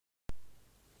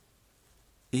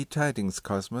E-Tidings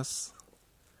Cosmos.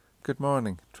 Good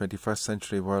morning, 21st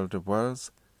century world of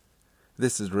worlds.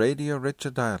 This is Radio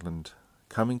Richard Ireland,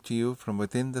 coming to you from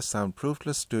within the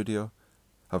soundproofless studio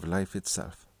of life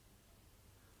itself.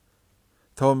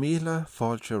 Tá míle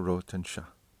fáilte rót an seo.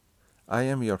 I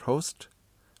am your host,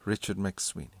 Richard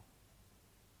McSweeney.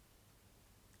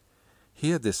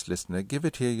 Hear this, listener, give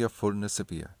it here your fullness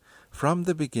of ear. From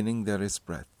the beginning there is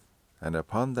breath, and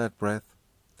upon that breath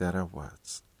there are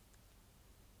words.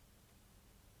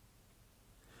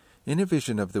 In a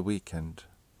vision of the weekend,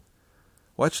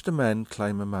 watched a man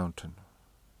climb a mountain.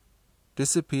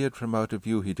 Disappeared from out of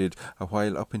view he did a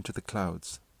while up into the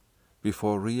clouds,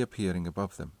 before reappearing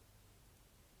above them.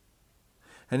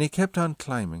 And he kept on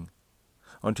climbing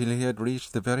until he had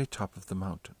reached the very top of the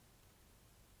mountain.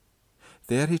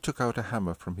 There he took out a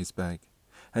hammer from his bag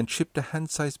and chipped a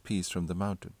hand-sized piece from the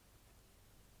mountain.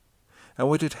 And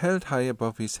with it held high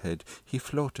above his head, he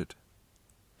floated.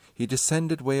 He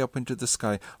descended way up into the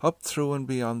sky, up through and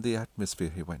beyond the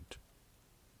atmosphere he went.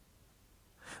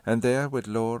 And there, with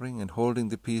lowering and holding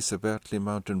the piece of earthly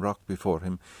mountain rock before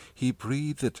him, he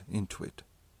breathed into it,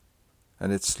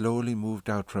 and it slowly moved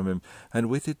out from him, and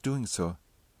with it doing so,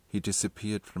 he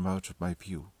disappeared from out of my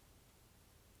view.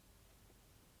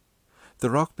 The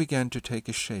rock began to take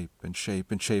a shape and shape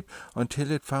and shape,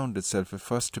 until it found itself at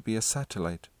first to be a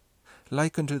satellite,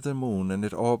 like unto the moon, and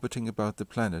it orbiting about the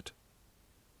planet,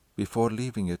 before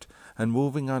leaving it and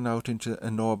moving on out into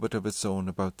an orbit of its own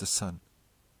about the sun.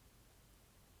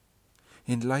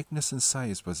 In likeness and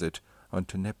size was it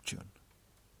unto Neptune.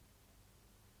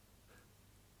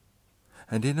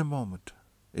 And in a moment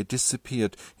it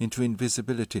disappeared into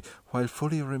invisibility, while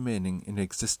fully remaining in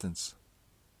existence,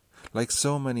 like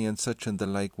so many and such and the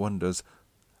like wonders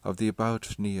of the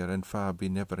about, near, and far be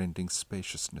never-ending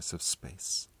spaciousness of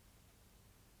space.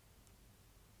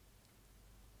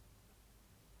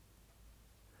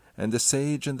 And the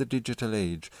sage in the digital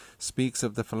age speaks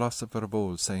of the philosopher of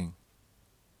old, saying,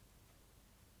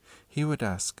 he would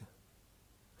ask,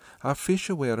 are fish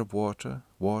aware of water,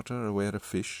 water aware of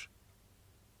fish?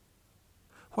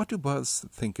 What do birds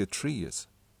think a tree is?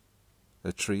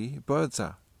 A tree, birds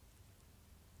are.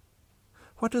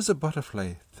 What does a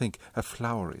butterfly think a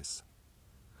flower is?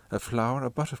 A flower, a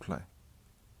butterfly.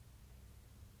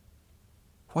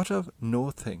 What of no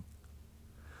thing?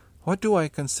 What do I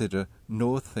consider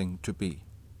no thing to be?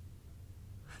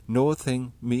 No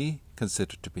thing me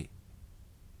consider to be.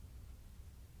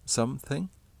 Something?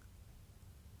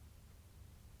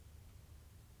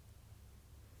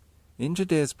 In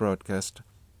today's broadcast,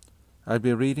 I'll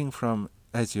be reading from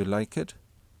As You Like It,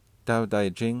 Tao Dai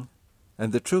Jing,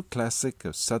 and the true classic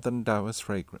of Southern Taoist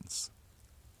fragrance.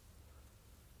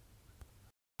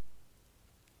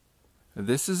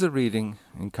 This is a reading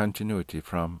in continuity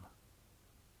from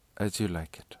As You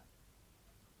Like It.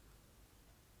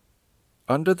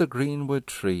 Under the greenwood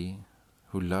tree,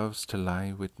 who loves to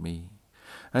lie with me,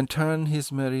 and turn his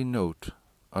merry note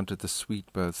unto the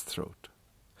sweet bird's throat.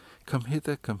 Come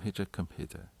hither, come hither, come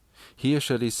hither. Here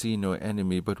shall he see no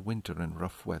enemy but winter and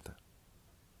rough weather.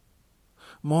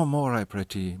 More, more, I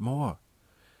pray more.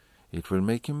 It will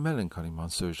make him melancholy,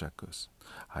 Monsieur Jacques.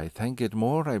 I thank it,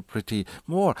 more, I pray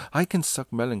more. I can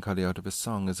suck melancholy out of a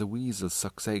song as a weasel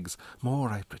sucks eggs. More,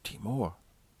 I pray more.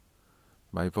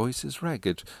 My voice is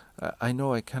ragged. I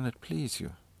know I cannot please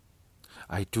you.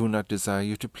 I do not desire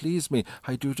you to please me.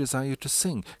 I do desire you to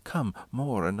sing. Come,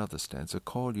 more, another stanza.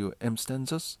 Call you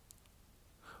stanzas?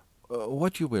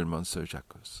 What you will, Monsieur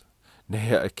Jacques.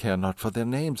 Nay, I care not for their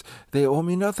names. They owe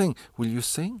me nothing. Will you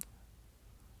sing?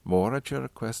 More at your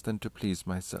request than to please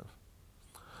myself.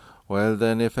 Well,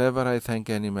 then, if ever I thank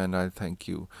any man, I'll thank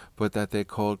you. But that they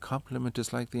call compliment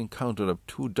is like the encounter of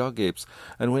two dog-apes,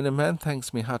 and when a man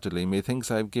thanks me heartily, methinks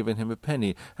I have given him a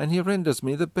penny, and he renders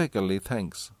me the beggarly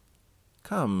thanks.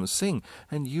 Come, sing,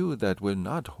 and you that will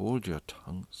not hold your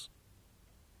tongues.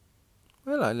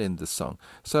 Well, I'll end the song.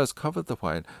 Sirs, cover the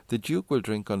while. The Duke will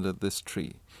drink under this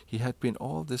tree. He had been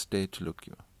all this day to look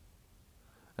you.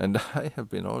 And I have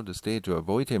been all this day to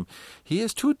avoid him. He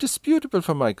is too disputable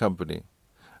for my company.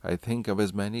 I think of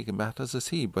as many matters as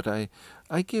he, but I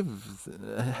give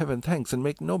heaven thanks, and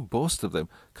make no boast of them.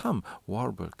 Come,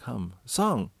 warble, come,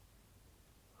 song.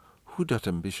 Who doth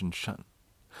ambition shun,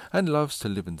 and loves to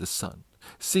live in the sun,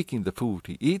 seeking the food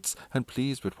he eats, and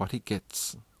pleased with what he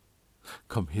gets.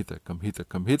 Come hither, come hither,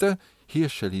 come hither. Here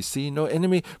shall he see no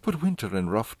enemy but winter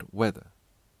and rough weather.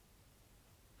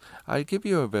 I'll give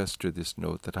you a verse to this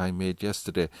note that I made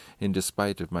yesterday in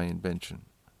despite of my invention,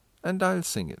 and I'll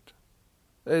sing it.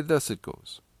 Thus it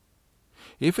goes.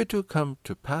 If it do come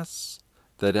to pass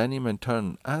that any man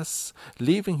turn ass,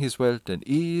 leaving his wealth and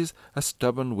ease, a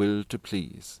stubborn will to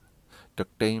please. Duck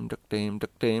dame, duck dame,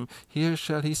 duck dame, here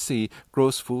shall he see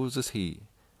gross fools as he,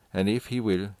 and if he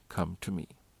will, come to me.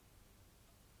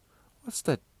 What's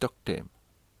that duck dame?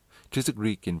 'Tis a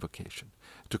Greek invocation,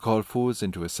 to call fools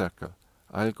into a circle.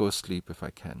 I'll go sleep if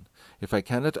I can. If I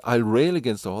cannot, I'll rail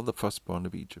against all the firstborn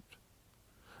of Egypt.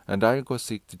 And I'll go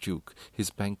seek the Duke, his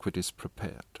banquet is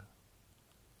prepared.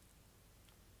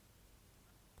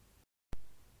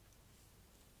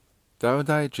 Dao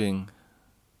Dai Jing,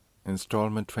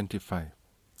 Installment 25.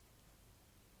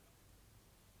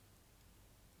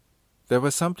 There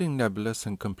was something nebulous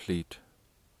and complete,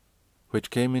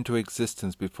 which came into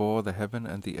existence before the heaven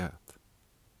and the earth.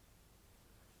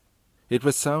 It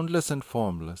was soundless and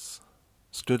formless,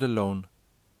 stood alone,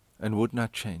 and would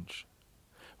not change,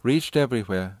 reached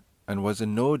everywhere, and was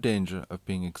in no danger of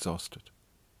being exhausted.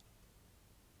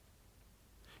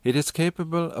 It is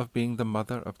capable of being the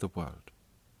mother of the world.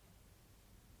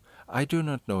 I do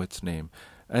not know its name,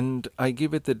 and I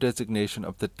give it the designation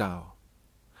of the Tao,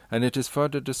 and it is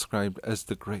further described as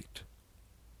the Great.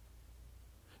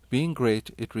 Being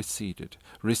great, it receded.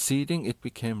 Receding, it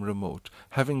became remote.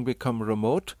 Having become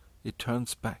remote, it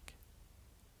turns back.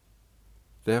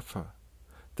 Therefore,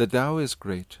 the Tao is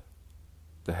great,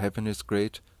 the heaven is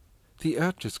great, the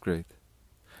earth is great,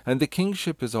 and the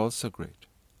kingship is also great.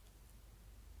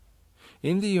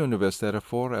 In the universe there are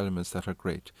 4 elements that are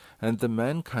great, and the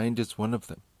mankind is one of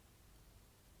them.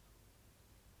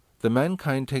 The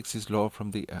mankind takes his law from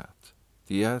the earth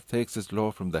takes its law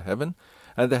from the heaven,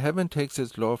 and the heaven takes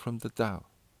its law from the Tao.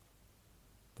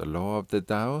 The law of the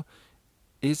Tao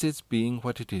is its being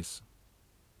what it is.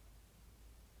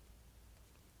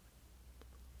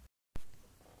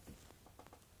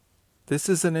 This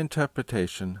is an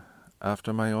interpretation,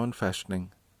 after my own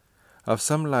fashioning, of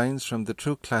some lines from the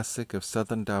true classic of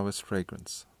Southern Taoist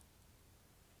fragrance.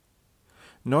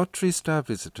 North Tree Star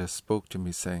visitor spoke to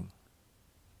me, saying,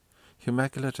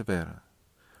 "Immaculate Vera,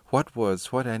 what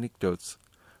words, what anecdotes,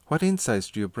 what insights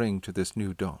do you bring to this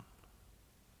new dawn?"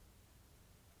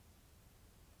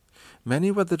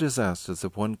 Many were the disasters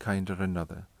of one kind or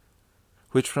another,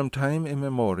 which from time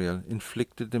immemorial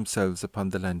inflicted themselves upon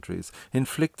the Landries,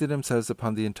 inflicted themselves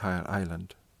upon the entire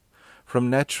island. From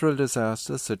natural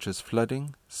disasters such as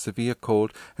flooding, severe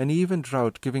cold, and even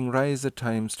drought, giving rise at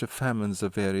times to famines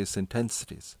of various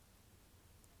intensities.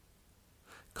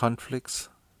 Conflicts,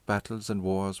 battles, and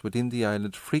wars within the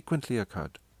island frequently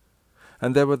occurred,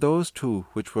 and there were those too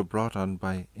which were brought on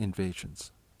by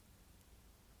invasions.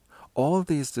 All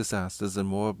these disasters and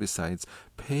more besides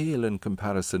pale in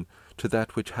comparison to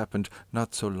that which happened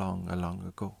not so long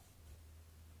ago.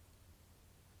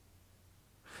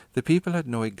 The people had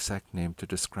no exact name to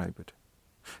describe it.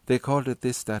 They called it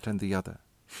this, that, and the other.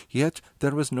 Yet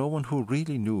there was no one who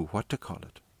really knew what to call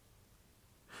it.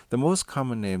 The most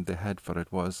common name they had for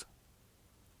it was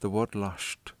the word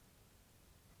losht.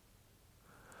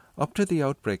 Up to the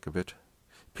outbreak of it,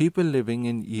 people living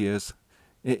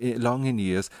long in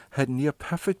years had near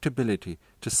perfect ability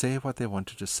to say what they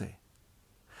wanted to say.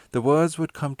 The words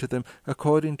would come to them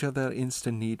according to their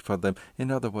instant need for them,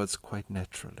 in other words, quite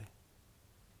naturally.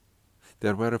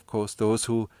 There were, of course, those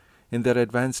who, in their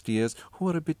advanced years, who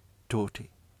were a bit doty,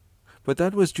 but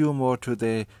that was due more to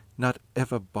their not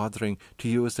ever bothering to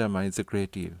use their minds a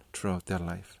great deal throughout their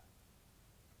life.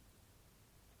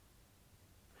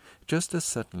 Just as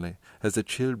suddenly as a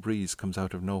chill breeze comes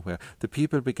out of nowhere, the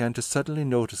people began to suddenly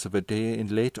notice of a day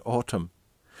in late autumn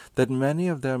that many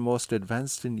of their most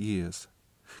advanced in years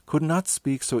could not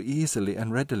speak so easily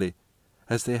and readily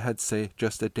as they had, say,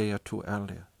 just a day or two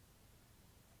earlier.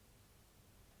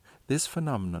 This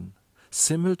phenomenon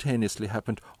simultaneously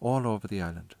happened all over the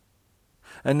island.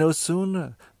 And no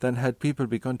sooner than had people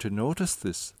begun to notice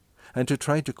this and to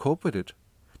try to cope with it,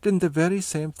 didn't the very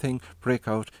same thing break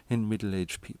out in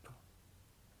middle-aged people.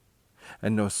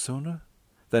 And no sooner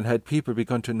than had people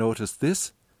begun to notice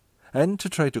this and to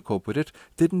try to cope with it,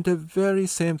 didn't the very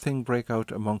same thing break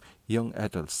out among young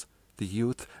adults, the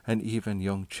youth, and even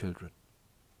young children.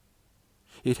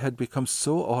 It had become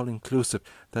so all-inclusive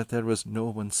that there was no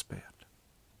one spared.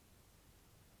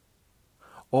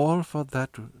 All for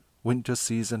that winter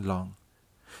season long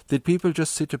did people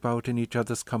just sit about in each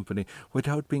other's company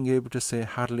without being able to say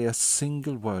hardly a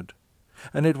single word.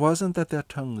 And it wasn't that their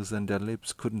tongues and their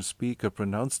lips couldn't speak or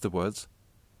pronounce the words.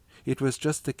 It was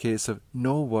just the case of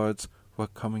no words were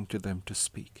coming to them to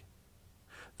speak.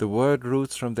 The word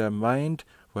roots from their mind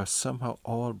were somehow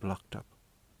all blocked up.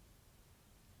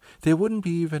 They wouldn't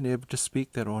be even able to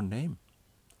speak their own name.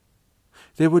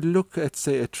 They would look at,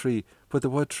 say, a tree, but the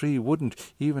word tree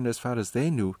wouldn't, even as far as they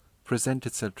knew, present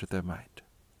itself to their mind.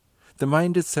 The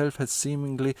mind itself has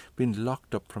seemingly been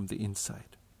locked up from the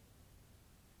inside.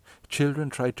 Children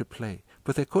tried to play,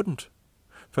 but they couldn't,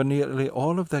 for nearly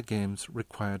all of their games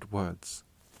required words.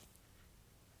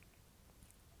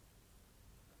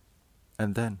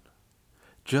 And then,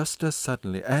 just as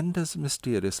suddenly and as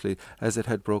mysteriously as it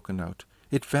had broken out,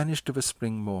 it vanished of a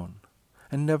spring morn,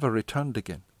 and never returned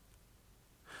again.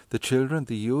 The children,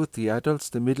 the youth, the adults,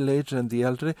 the middle-aged and the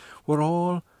elderly were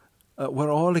all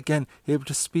again able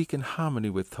to speak in harmony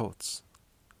with thoughts.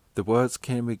 The words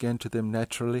came again to them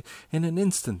naturally. In an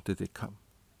instant did they come.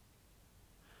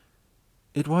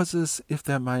 It was as if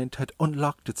their mind had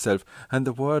unlocked itself, and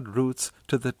the word roots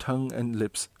to the tongue and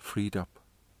lips freed up.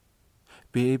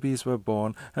 Babies were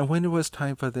born, and when it was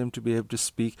time for them to be able to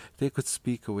speak, they could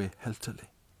speak away healthily.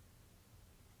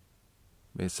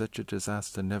 May such a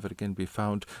disaster never again be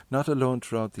found, not alone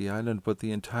throughout the island, but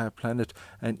the entire planet,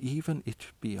 and even it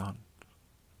beyond.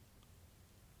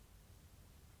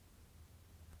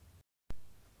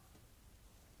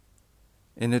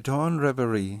 In a dawn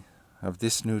reverie of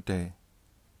this new day,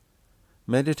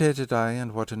 meditated I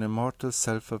on what an immortal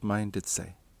self of mine did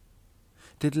say,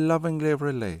 did lovingly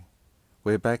relay,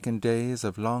 way back in days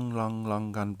of long, long,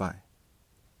 long gone by.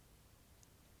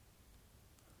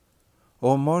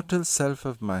 O mortal self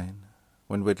of mine,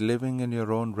 when with living in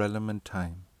your own realm and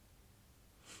time,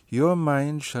 your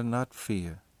mind shall not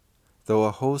fear, though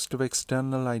a host of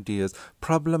external ideas,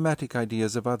 problematic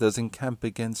ideas of others, encamp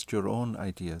against your own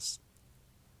ideas.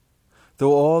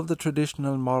 Though all the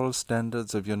traditional moral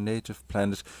standards of your native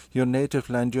planet, your native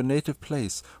land, your native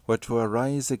place were to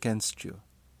arise against you,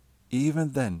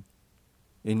 even then,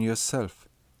 in yourself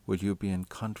will you be in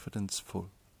confidence full.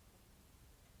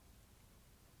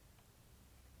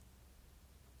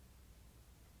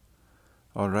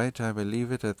 All right, I will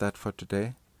leave it at that for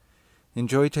today.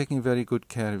 Enjoy taking very good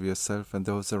care of yourself and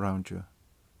those around you.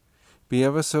 Be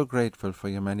ever so grateful for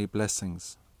your many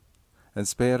blessings, and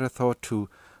spare a thought too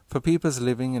for peoples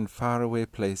living in faraway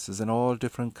places in all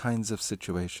different kinds of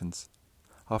situations,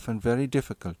 often very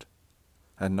difficult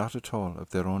and not at all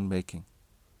of their own making.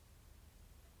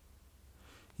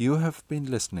 You have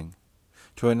been listening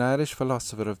to an Irish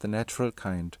philosopher of the natural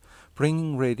kind,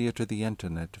 bringing radio to the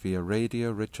internet via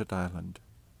Radio Richard Ireland,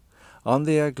 on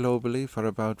the air globally for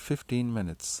about 15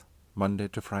 minutes, Monday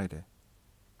to Friday.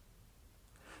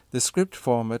 The script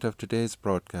format of today's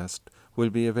broadcast will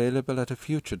be available at a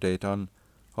future date on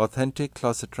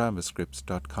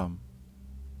AuthenticClosetDramascripts.com.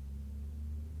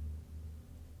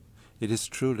 It is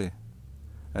truly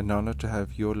an honor to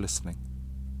have your listening.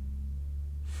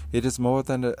 It is more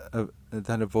than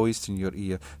a voice in your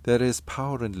ear. There is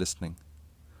power in listening,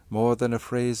 more than a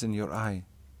phrase in your eye.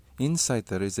 Insight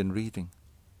there is in reading.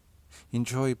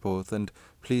 Enjoy both, and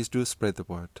please do spread the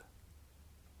word.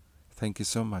 Thank you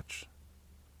so much,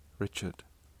 Richard.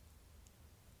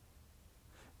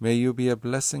 May you be a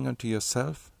blessing unto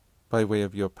yourself by way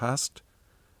of your past,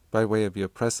 by way of your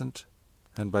present,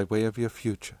 and by way of your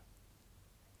future.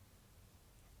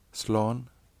 Slán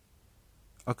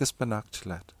agus beannacht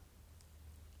leat.